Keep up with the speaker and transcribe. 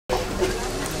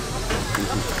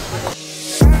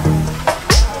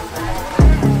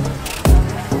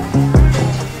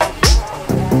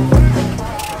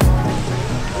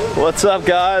What's up,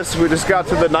 guys? We just got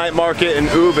to the night market in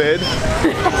Ubud.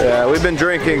 Yeah, we've been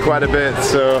drinking quite a bit,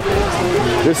 so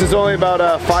this is only about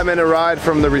a 5-minute ride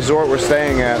from the resort we're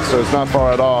staying at, so it's not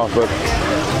far at all, but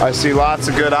I see lots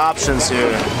of good options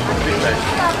here.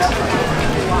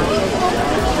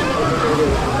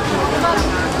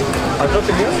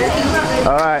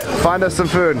 All right, find us some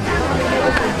food.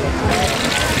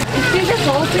 Is this a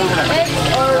salty egg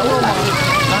or normal?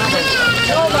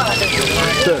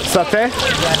 Satay?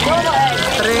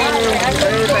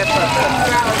 Three peppers.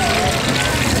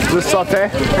 This satay?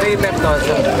 3 peppers.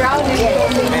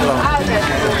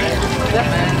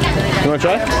 You want to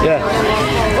try? Yeah.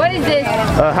 What is this?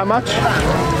 How much?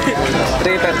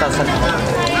 3 peppers.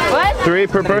 What? 3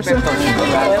 per person?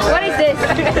 What is this?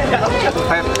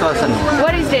 5,000.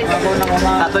 What is this?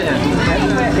 Satunya.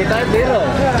 Kita biru.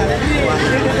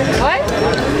 What?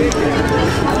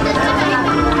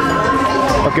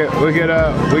 Okay, we get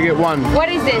one. What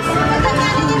is this?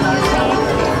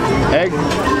 Egg?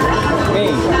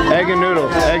 Egg and noodle.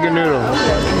 Egg and noodle.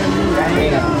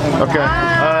 Okay.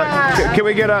 Can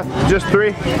we get just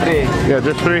 3? 3. Yeah,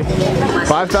 just 3.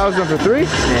 5,000 for 3?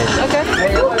 Okay.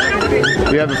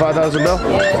 You have the 5,000 bill?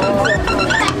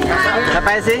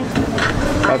 Spicy?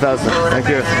 5,000. Thank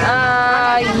you.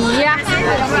 Yeah.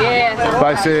 Yeah.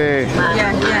 Spicy.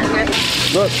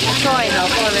 Look. Sorry, no.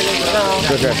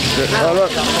 Okay. Oh,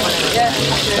 look.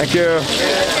 Thank you.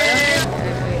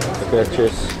 Okay,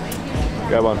 cheers.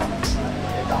 Grab one.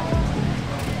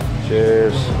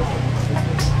 Cheers.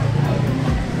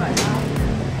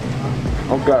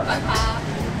 Okay.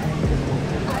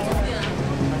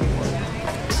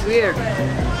 It's weird.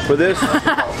 For this,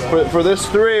 for this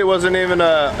 3, it wasn't even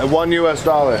a $1 US.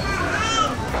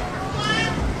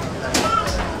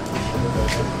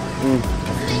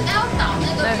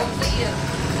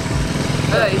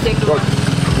 You take the one.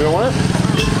 You don't want it?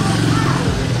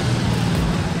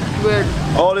 Weird.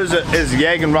 All it is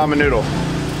egg and ramen noodle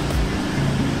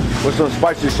with some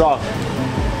spicy sauce.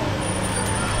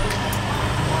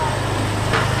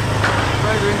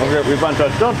 Okay, we find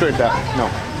touch. Don't drink that. No,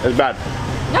 it's bad.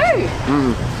 No.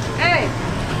 Hey.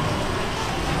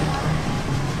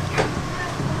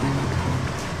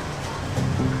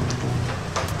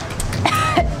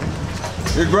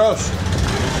 You're gross.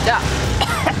 Yeah.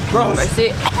 Gross. I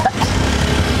see.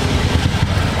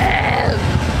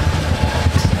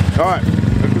 All right,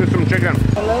 let's get some chicken.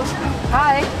 Hello.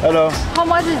 Hi. Hello. How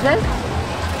much is this?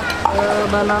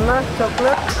 Banana,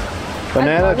 chocolate.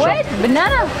 Banana. What?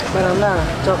 Banana? Banana,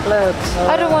 chocolate.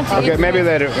 I don't want to eat Okay, maybe this.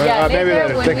 later. Yeah, Maybe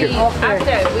later. when Thank you.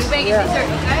 After we make it dessert,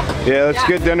 okay? Yeah, let's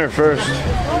get dinner first.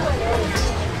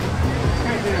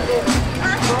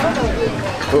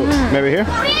 Oh, maybe here?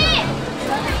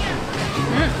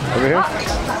 Over here?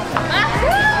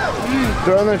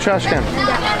 Throw in the trash can.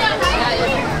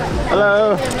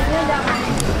 Hello.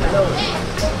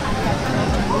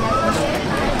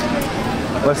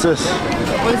 What's this?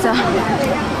 What is that?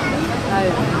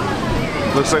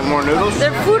 Looks like more noodles.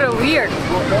 Their food are weird.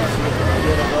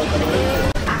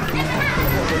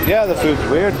 Yeah, the food's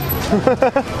weird.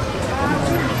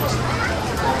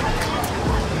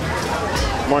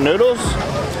 More noodles?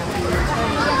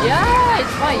 Yeah,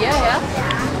 it's fine. Yeah.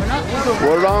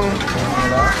 What wrong?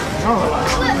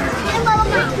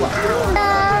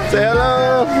 Say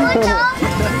hello.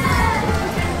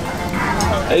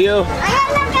 Hey you.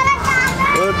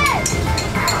 Good.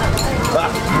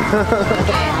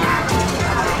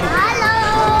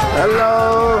 Hello.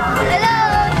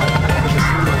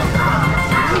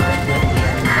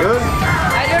 Good? I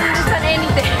don't understand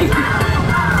anything.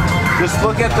 Just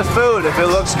look at the food. If it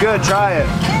looks good, try it.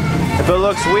 If it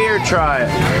looks weird, try it.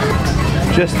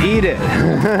 Just eat it. What do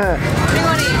you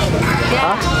want to eat?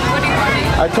 Yeah. What do you want to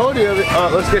eat? I told you,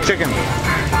 let's get chicken.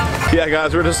 Yeah,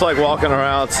 guys, we're just like walking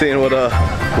around seeing what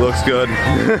looks good.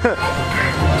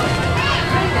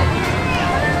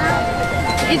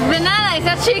 It's banana, it's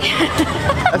not chicken.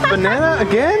 That's banana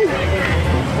again?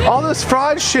 All this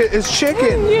fried shit is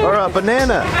chicken or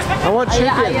banana. I want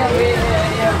chicken.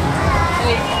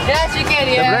 Yeah, chicken,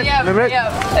 yeah.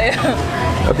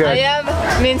 Okay. I am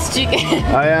means chicken.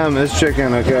 I am. It's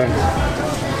chicken. Okay.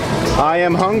 I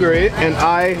am hungry and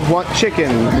I want chicken.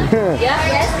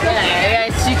 Yeah,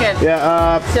 it's chicken.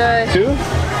 Yeah. So, 2?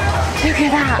 look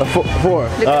at that. 4.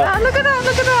 Look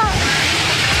at that.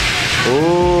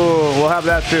 Ooh, we'll have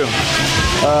that too.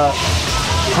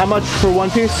 How much for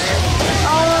 1 piece?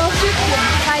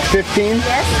 15.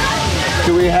 Yes.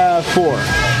 Do we have 4?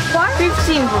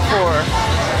 15 for 4.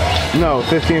 No,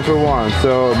 15 for 1.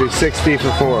 So it'll be 60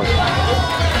 for 4.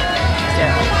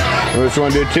 Yeah. Which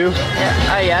one? Do 2?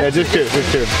 Yeah. Yeah, just 2.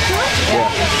 Just 2. Yeah.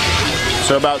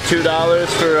 So about $2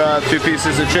 for 2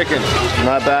 pieces of chicken.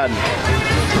 Not bad.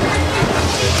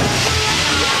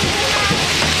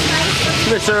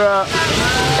 Mr.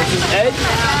 This is egg?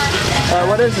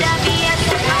 What is it?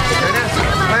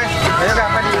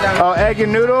 Oh, egg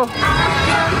and noodle?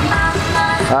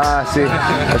 Ah, I see.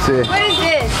 I see. What is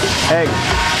this? Egg.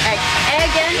 Egg.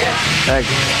 Egg and? Egg.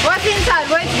 What's inside?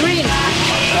 What's green?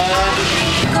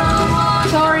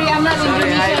 Sorry, I'm not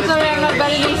Indonesian. Sorry, I'm not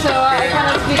Balinese, so I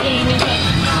cannot speak Indonesian.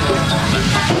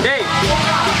 Hey,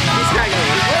 this guy.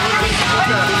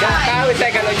 Gak tahu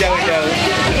saya kalau jauh-jauh.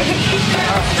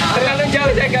 Terlalu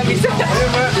jauh saya gak bisa.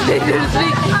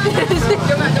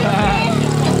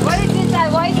 What is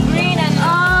inside? White, green, and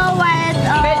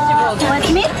vegetables. What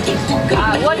meat?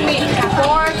 What meat?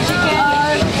 Pork,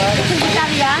 chicken,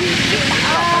 Vegetarian?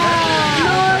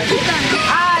 No chicken.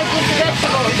 just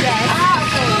vegetables. Yes.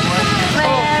 With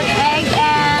egg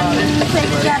and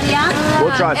vegetarian.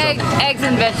 We'll try some. Eggs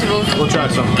and vegetables. We'll try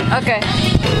some. Okay.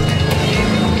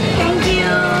 Thank you.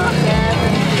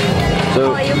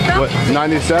 So, are you from? what,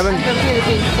 97? From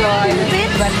Philippines, so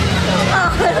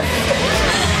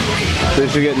So you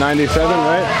should get 97,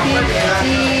 right?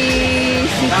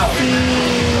 50, 60,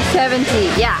 70.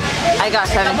 Yeah, I got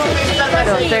 70. So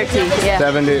 30, yeah.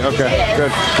 70, okay.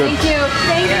 Good, good. Thank you.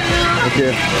 Thank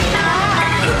you.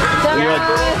 You want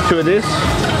 2 of these?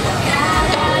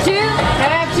 2? Can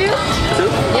I have 2? 2?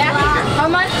 Yeah. How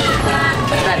much?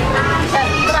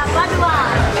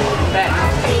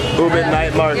 Ubud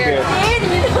Night Market.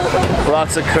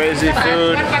 Lots of crazy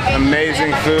food,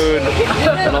 amazing food,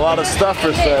 and a lot of stuff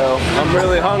for sale. I'm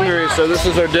really hungry, so this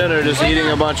is our dinner, just eating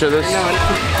a bunch of this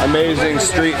amazing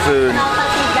street food.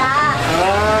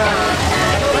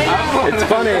 It's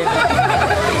funny.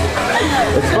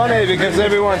 It's funny because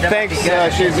everyone thinks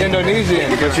she's Indonesian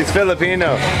because she's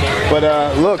Filipino, but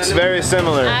looks very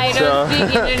similar. I don't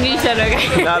speak Indonesian,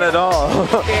 okay? Not at all.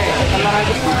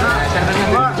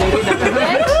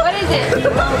 What is it?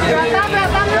 Sorry?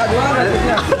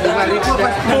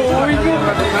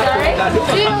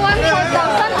 Do you want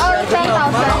 4,000 or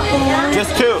 10,000?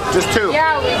 Just two.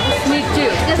 Yeah, we need 2.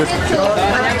 Just 2.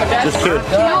 Just 2.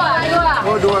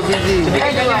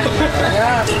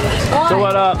 So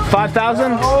what,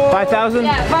 5,000? 5,000?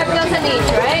 Yeah, 5,000 each,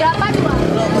 right?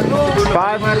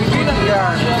 5?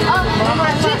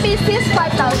 2 pieces,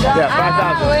 5,000. Yeah,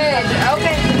 5,000. Wait,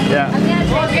 okay. Yeah.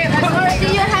 Okay, Do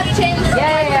you have change?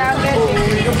 yeah, okay.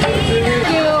 Thank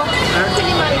you.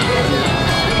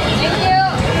 Thank you.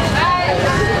 Bye.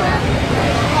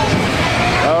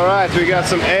 All right, we got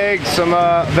some eggs, some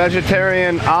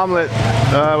vegetarian omelet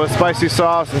with spicy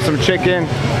sauce, and some chicken.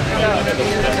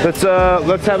 Let's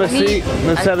have a seat.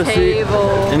 Let's have a seat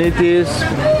and eat these.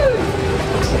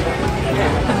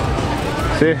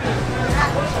 See?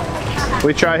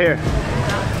 We try here.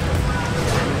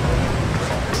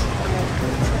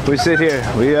 We sit here.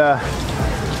 We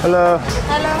hello.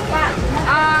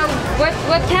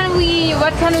 What can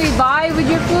we buy with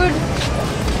your food?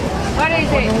 What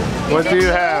is it? What do you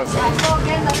have?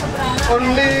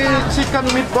 Only chicken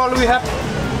meatball we have.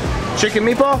 Chicken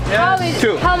meatball?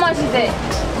 Two. How much is it?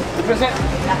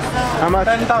 How much?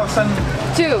 10,000.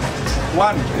 2.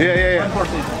 One. Yeah.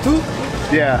 2.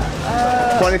 Yeah.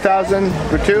 20,000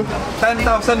 for 2?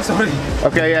 10,000. Sorry.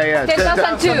 Okay, yeah.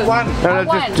 10,000 2. One. No,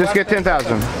 just get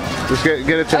 10,000. Just get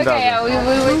it 10,000. Okay, yeah, we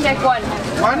will take one.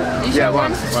 One. You Yeah, share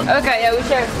one. Okay, yeah, we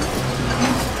share.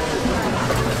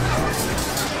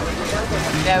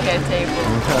 Yeah, okay, table.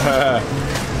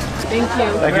 Thank you.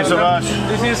 Thank you so much.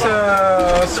 This is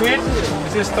sweet.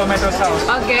 This is tomato sauce.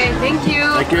 Okay, thank you.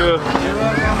 Thank you.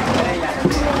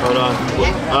 Hold on.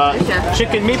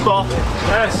 Chicken meatball.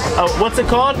 Yes. What's it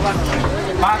called?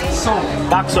 Bakso.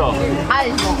 Bakso.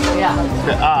 Yeah.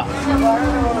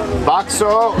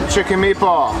 Bakso chicken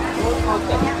meatball.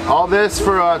 All this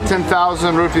for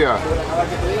 10,000 rupiah.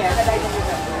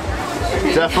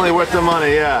 Definitely worth the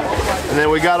money, yeah. And then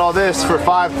we got all this for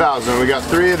 5,000. We got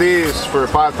 3 of these for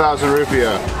 5,000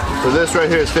 rupiah. So this right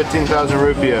here is 15,000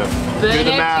 rupiah. Do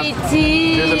the math.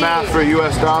 Do the math for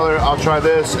US dollar. I'll try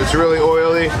this. It's really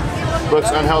oily. Looks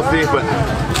unhealthy, but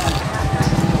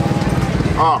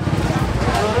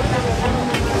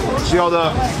see all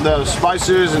the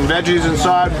spices and veggies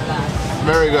inside?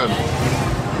 Very good.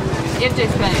 You have to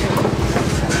explain it.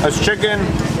 That's chicken.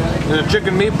 There's a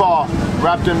chicken meatball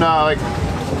wrapped in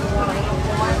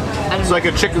it's like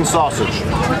a chicken sausage.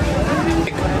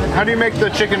 How do you make the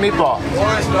chicken meatball?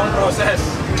 It's long process.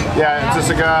 Yeah, it's just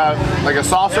like a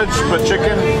sausage but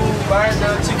chicken. Buy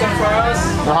the chicken first.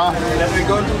 Then we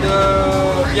go to the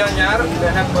Gianyar.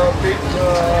 They have a big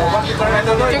what you call it? I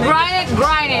don't know. To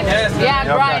grind it. Yes. Yeah,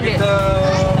 grind it.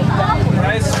 The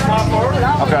rice flour.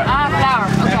 Okay. Flour.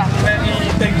 Okay. Many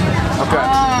things. Okay.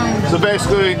 So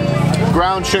basically,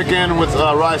 ground chicken with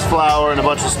rice flour and a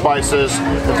bunch of spices,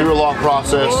 and through a long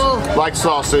process. Like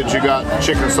sausage, you got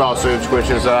chicken sausage, which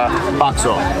is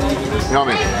bakso.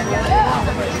 Yummy.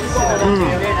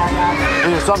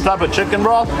 And it's some type of chicken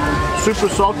broth, super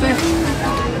salty,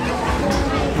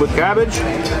 with cabbage.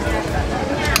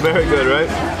 Very good, right?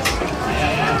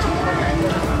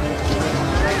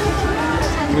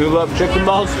 You love chicken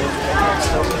balls?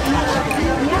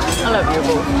 I love your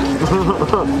bowl.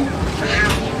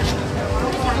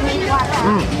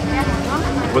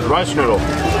 With rice noodle. Do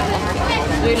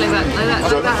it like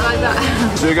that, like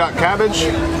that. So you got cabbage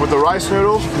with the rice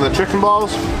noodle and the chicken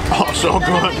balls. Oh, so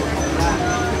good.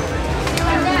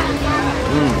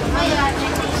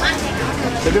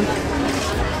 Chicken?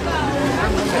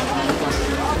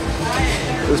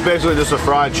 It's basically just a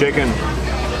fried chicken.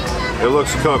 It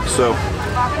looks cooked, so.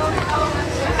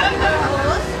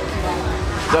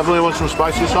 Definitely want some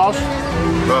spicy sauce.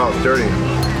 Oh, it's dirty.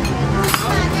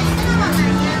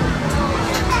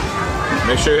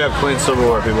 Make sure you have clean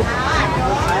silverware, people.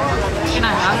 Can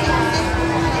I have?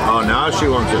 Oh, now she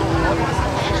wants it.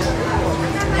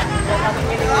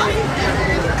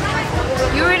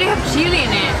 You already have chili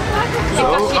in it. So,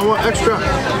 I want extra.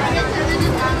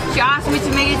 She asked me to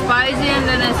make it spicy and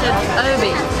then I said a little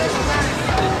bit.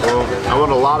 Well, I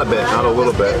want a lot of it, not a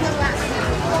little bit.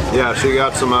 Yeah, she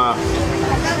got some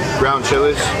ground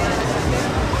chilies.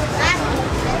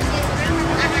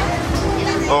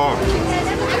 Oh.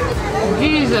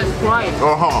 Jesus Christ.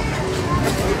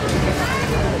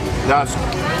 That's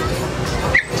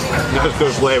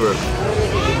good flavor.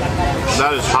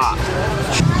 That is hot.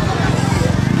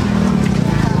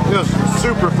 Just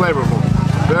super flavorful.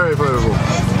 Very flavorful.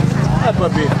 That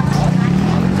puppy.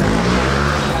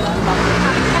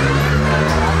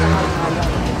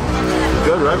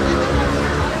 Good, right?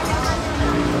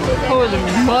 Oh, the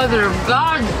mother of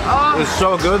God. Oh. It's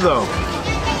so good though.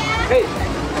 Hey.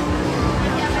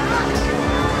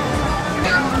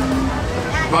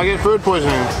 If I get food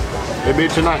poisoning, it'd be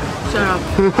tonight. Shut up.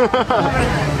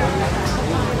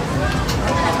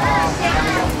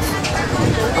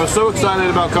 I was so excited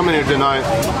about coming here tonight.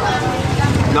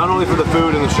 Not only for the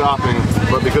food and the shopping,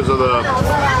 but because of the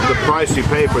price you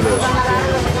pay for this.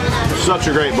 Such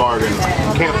a great bargain.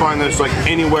 You can't find this like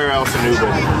anywhere else in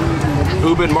Ubud.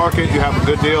 Ubud Market, you have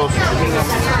good deals.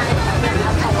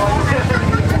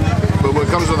 But when it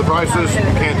comes to the prices,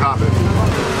 you can't top it.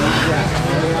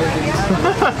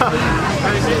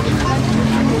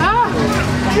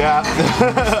 Yeah.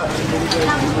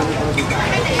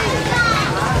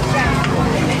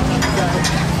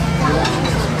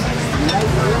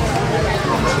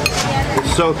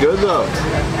 It's so good though.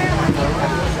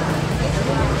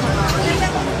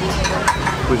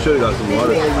 We should have got some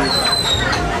water.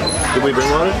 Did we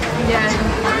bring water? Yeah.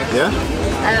 Yeah?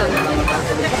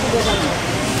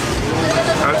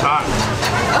 That's hot.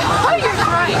 Oh, you're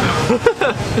right.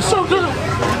 It's so good.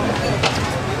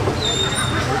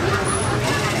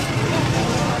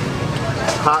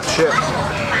 Hot shit.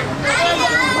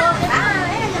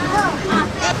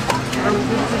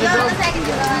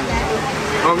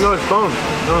 Oh no, it's bone.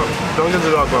 No, don't get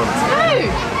the dog bone.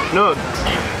 No.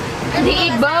 They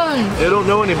eat bones. They don't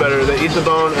know any better. They eat the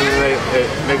bone and then it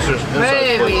makes their insides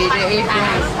Baby, split. they eat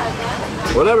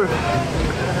bones. Whatever.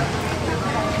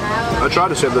 I try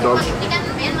to save the dogs.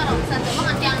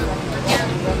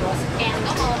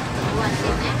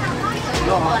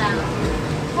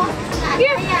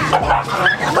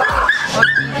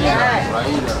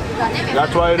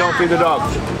 That's why you don't feed the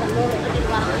dogs.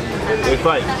 They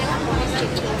fight.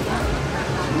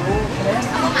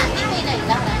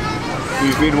 If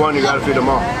you feed one, you gotta feed them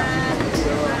all.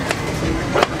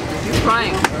 You're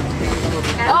crying.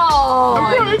 Oh, I'm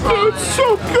trying to. It's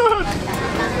so good.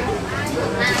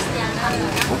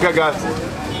 Okay, guys.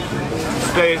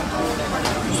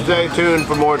 Stay tuned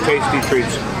for more tasty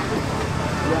treats.